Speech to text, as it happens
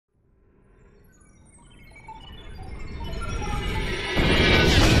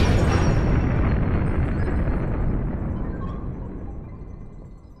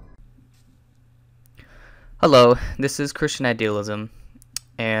Hello, this is Christian Idealism,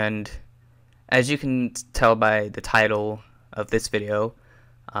 and as you can tell by the title of this video,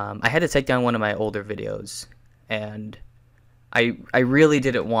 I had to take down one of my older videos, and I really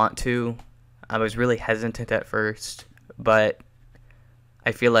didn't want to. I was really hesitant at first, but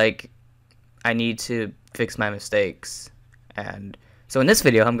I feel like I need to fix my mistakes, and so in this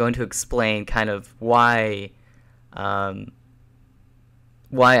video I'm going to explain kind of why I'm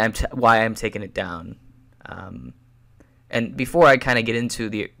taking it down. And before I kind of get into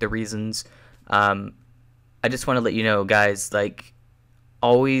the reasons, I just want to let you know, guys, like,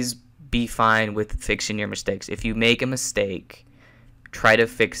 always be fine with fixing your mistakes. If you make a mistake, try to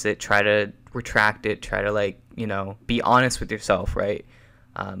fix it, try to retract it, try to, like, be honest with yourself, right?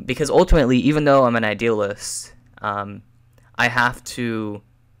 Because ultimately, even though I'm an idealist, I have to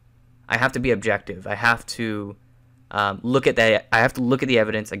be objective. I have to look at that. I have to look at the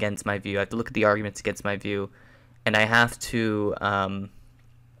evidence against my view. I have to look at the arguments against my view, and I have to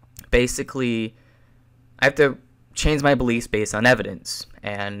basically, I have to change my beliefs based on evidence.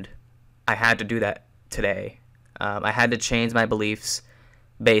 And I had to do that today. I had to change my beliefs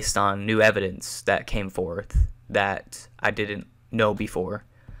based on new evidence that came forth that I didn't know before,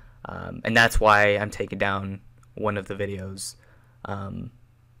 and that's why I'm taking down one of the videos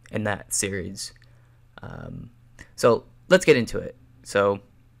in that series. So let's get into it. So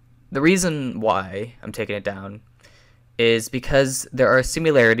the reason why I'm taking it down is because there are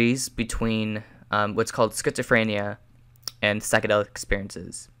similarities between what's called schizophrenia and psychedelic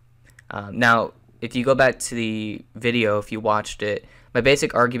experiences. Now, if you go back to the video, if you watched it, my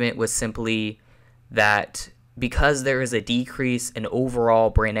basic argument was simply that because there is a decrease in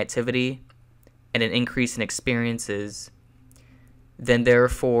overall brain activity and an increase in experiences, then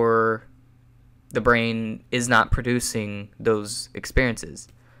therefore the brain is not producing those experiences.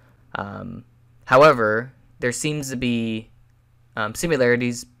 However, there seems to be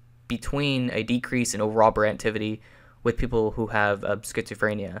similarities between a decrease in overall brain activity with people who have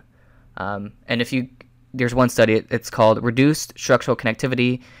schizophrenia. And there's one study, it's called Reduced Structural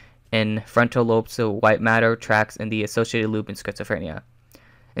Connectivity in Frontal Lobes of White Matter Tracts in the Associated Loop in Schizophrenia.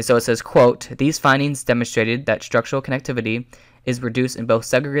 And so it says, quote, "These findings demonstrated that structural connectivity is reduced in both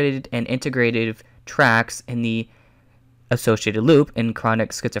segregated and integrative tracts in the associated loop in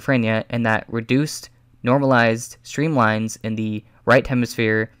chronic schizophrenia, and that reduced normalized streamlines in the right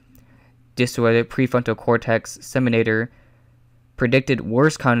hemisphere disordered prefrontal cortex disseminator predicted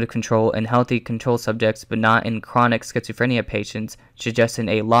worse cognitive control in healthy control subjects but not in chronic schizophrenia patients, suggesting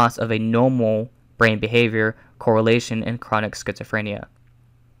a loss of a normal brain behavior correlation in chronic schizophrenia."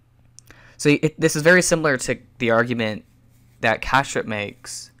 So this is very similar to the argument that Kastrup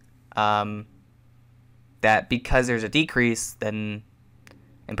makes, that because there's a decrease then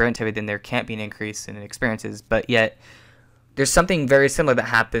in brain activity, then there can't be an increase in experiences. But yet, there's something very similar that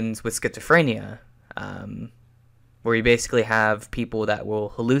happens with schizophrenia, where you basically have people that will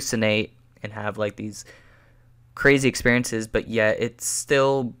hallucinate and have like these crazy experiences, but yet it's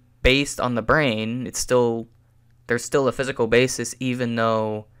still based on the brain. There's still a physical basis, even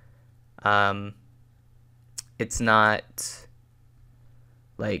though it's not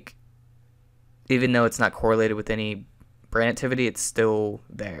correlated with any brain activity, it's still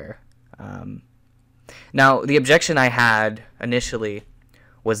there. Now, the objection I had initially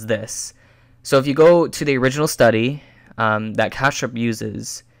was this. So if you go to the original study that Kastrup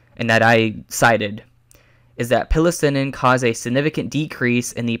uses and that I cited, is that psilocybin caused a significant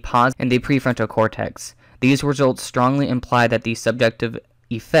decrease in the prefrontal cortex. These results strongly imply that the subjective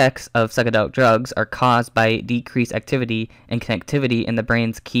effects of psychedelic drugs are caused by decreased activity and connectivity in the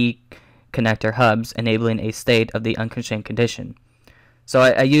brain's key connector hubs, enabling a state of the unconstrained condition. So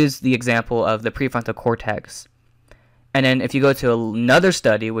I use the example of the prefrontal cortex. And then if you go to another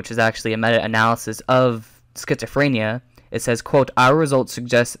study, which is actually a meta-analysis of schizophrenia, it says, quote, "Our results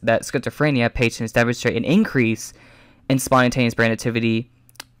suggest that schizophrenia patients demonstrate an increase in spontaneous brain activity,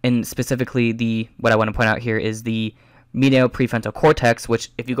 and specifically what I want to point out here is the medial prefrontal cortex, which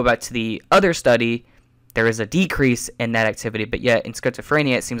if you go back to the other study, there is a decrease in that activity, but yet in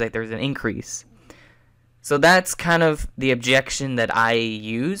schizophrenia it seems like there's an increase." So that's kind of the objection that I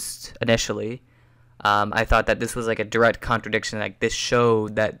used initially. I thought that this was like a direct contradiction, like this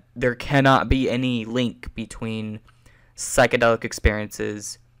showed that there cannot be any link between psychedelic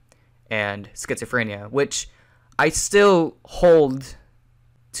experiences and schizophrenia, which I still hold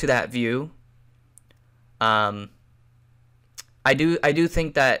to that view. I do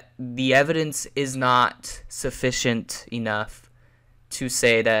think that the evidence is not sufficient enough to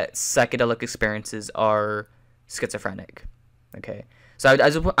say that psychedelic experiences are schizophrenic. Okay, so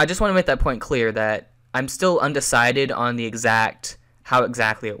I just want to make that point clear that I'm still undecided on how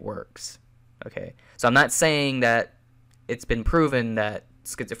exactly it works. Okay, so I'm not saying that it's been proven that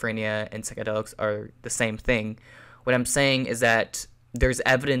schizophrenia and psychedelics are the same thing. What I'm saying is that there's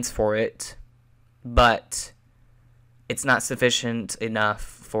evidence for it, but it's not sufficient enough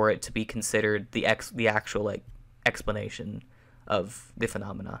for it to be considered the actual like explanation of the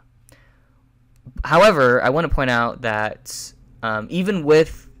phenomena. However, I want to point out that even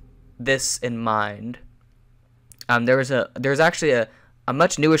with this in mind, there's actually a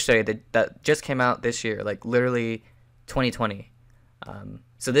much newer study that just came out this year, like literally 2020.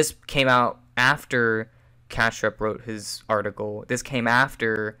 So this came out after Kastrup wrote his article. This came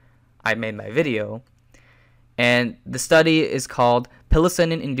after I made my video. And the study is called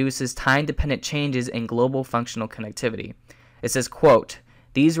Psilocybin Induces Time-Dependent Changes in Global Functional Connectivity. It says, quote,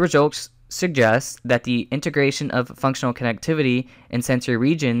 "These results suggest that the integration of functional connectivity in sensory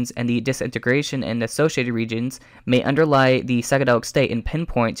regions and the disintegration in associated regions may underlie the psychedelic state and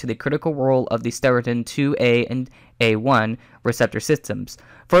pinpoint to the critical role of the serotonin 2A and A1 receptor systems.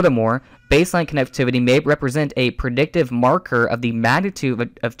 Furthermore, baseline connectivity may represent a predictive marker of the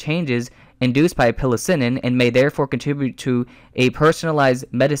magnitude of changes induced by psilocybin and may therefore contribute to a personalized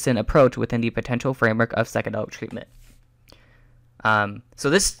medicine approach within the potential framework of psychedelic treatment." So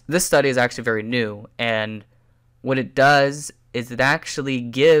this study is actually very new, and what it does is it actually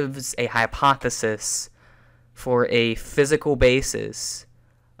gives a hypothesis for a physical basis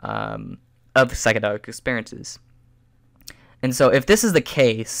of psychedelic experiences. And so if this is the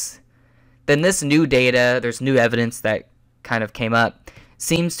case, then this new data, there's new evidence that kind of came up,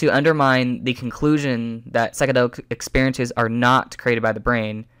 seems to undermine the conclusion that psychedelic experiences are not created by the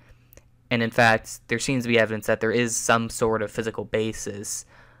brain. And in fact, there seems to be evidence that there is some sort of physical basis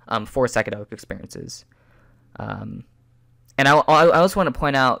for psychedelic experiences. And I also want to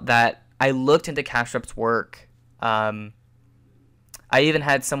point out that I looked into Kastrup's work. I even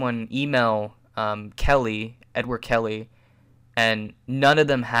had someone email Edward Kelly, and none of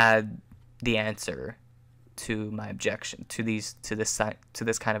them had the answer to my objection to this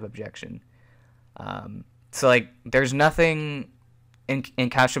kind of objection. So like, there's nothing in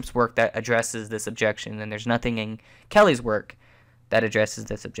Kastrup's work that addresses this objection, and there's nothing in Kelly's work that addresses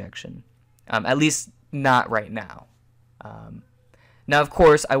this objection, at least not right now. Now, of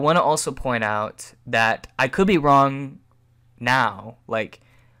course, I want to also point out that I could be wrong now. Like,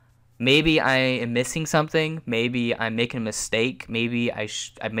 maybe I am missing something. Maybe I'm making a mistake. Maybe I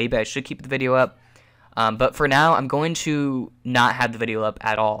should keep the video up. But for now, I'm going to not have the video up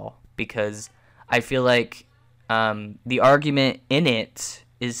at all, because I feel like the argument in it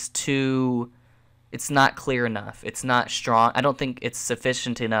is it's not clear enough. It's not strong. I don't think it's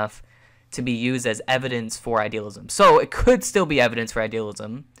sufficient enough to be used as evidence for idealism. So it could still be evidence for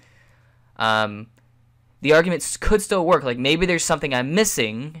idealism. The arguments could still work. Like, maybe there's something I'm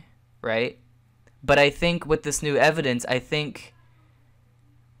missing, right? But I think with this new evidence,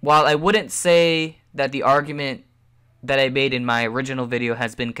 while I wouldn't say that the argument that I made in my original video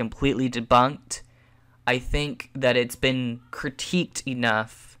has been completely debunked, I think that it's been critiqued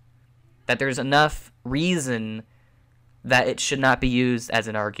enough that there's enough reason that it should not be used as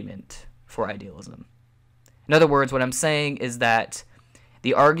an argument for idealism. In other words, what I'm saying is that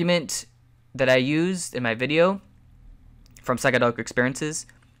the argument that I used in my video from psychedelic experiences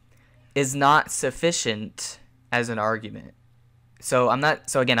is not sufficient as an argument. So I'm not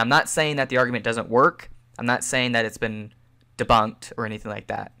saying that the argument doesn't work. I'm not saying that it's been debunked or anything like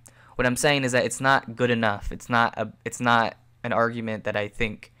that. What I'm saying is that it's not good enough. It's not an argument that I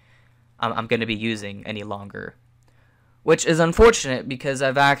think I'm going to be using any longer, which is unfortunate, because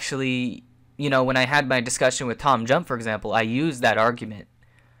I've actually, when I had my discussion with Tom Jump, for example, I used that argument,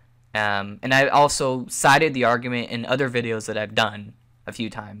 and I also cited the argument in other videos that I've done a few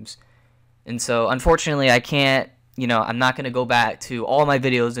times. And so unfortunately, I can't, I'm not going to go back to all my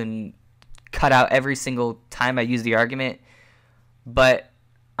videos and cut out every single time I use the argument, but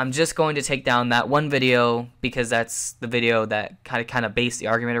I'm just going to take down that one video, because that's the video that kind of based the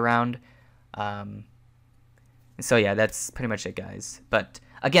argument around. So yeah, that's pretty much it, guys. But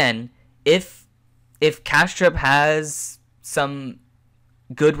again, if Kastrup has some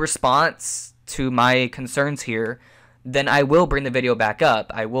good response to my concerns here, then I will bring the video back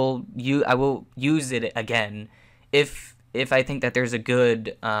up. I will use it again if I think that there's a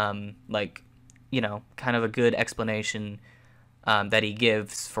good kind of a good explanation that he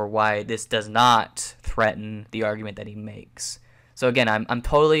gives for why this does not threaten the argument that he makes. So again, I'm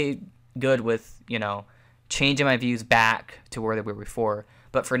totally good with changing my views back to where they were before.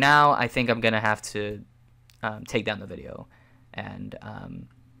 But for now, I think I'm gonna have to take down the video, and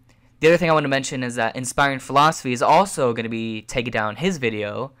The other thing I want to mention is that Inspiring Philosophy is also going to be taking down his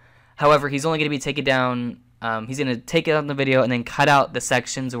video. However, he's only going to be taking down, he's going to take it on the video and then cut out the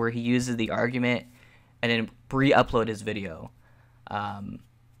sections where he uses the argument and then re-upload his video.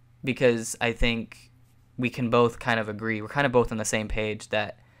 Because I think we can both kind of agree, we're kind of both on the same page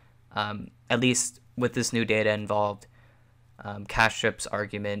that at least with this new data involved, Kastrup's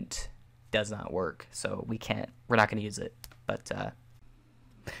argument does not work. So we're not going to use it.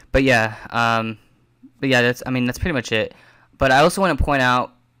 But yeah, that's pretty much it. But I also want to point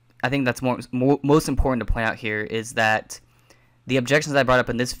out, I think that's most important to point out here is that the objections I brought up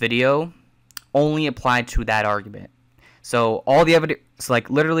in this video only apply to that argument. So all the evidence, like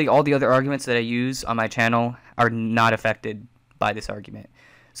literally all the other arguments that I use on my channel are not affected by this argument.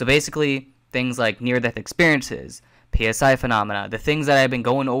 So basically, things like near-death experiences, PSI phenomena, the things that I've been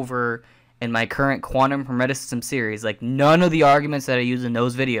going over in my current quantum hermeticism series, like none of the arguments that I use in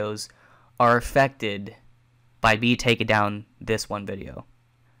those videos are affected by me taking down this one video.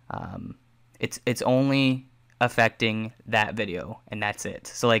 It's only affecting that video, and that's it.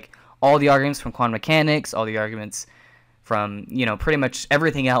 So like all the arguments from quantum mechanics, all the arguments from, you know, pretty much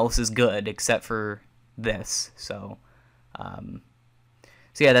everything else is good except for this. So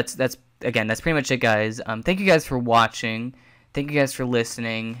yeah, that's pretty much it, guys. Thank you guys for watching. Thank you guys for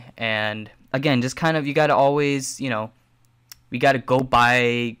listening. And again, just kind of, you got to always, you know, you got to go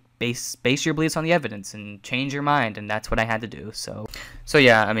by base your beliefs on the evidence and change your mind, and that's what I had to do. So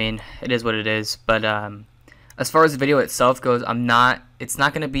yeah, I mean, it is what it is. But as far as the video itself goes, it's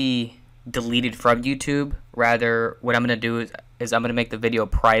not going to be deleted from YouTube. Rather, what I'm going to do is I'm going to make the video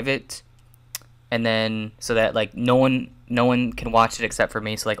private, and then so that like no one can watch it except for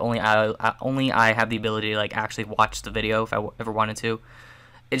me. So like only I have the ability to like actually watch the video if I ever wanted to.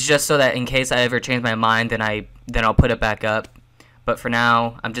 It's just so that in case I ever change my mind, then I'll put it back up. But for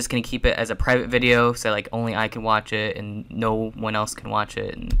now, I'm just gonna keep it as a private video, so like only I can watch it and no one else can watch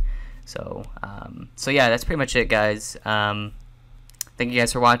it. And so yeah, that's pretty much it, guys. Thank you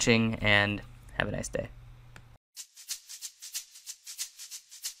guys for watching, and have a nice day.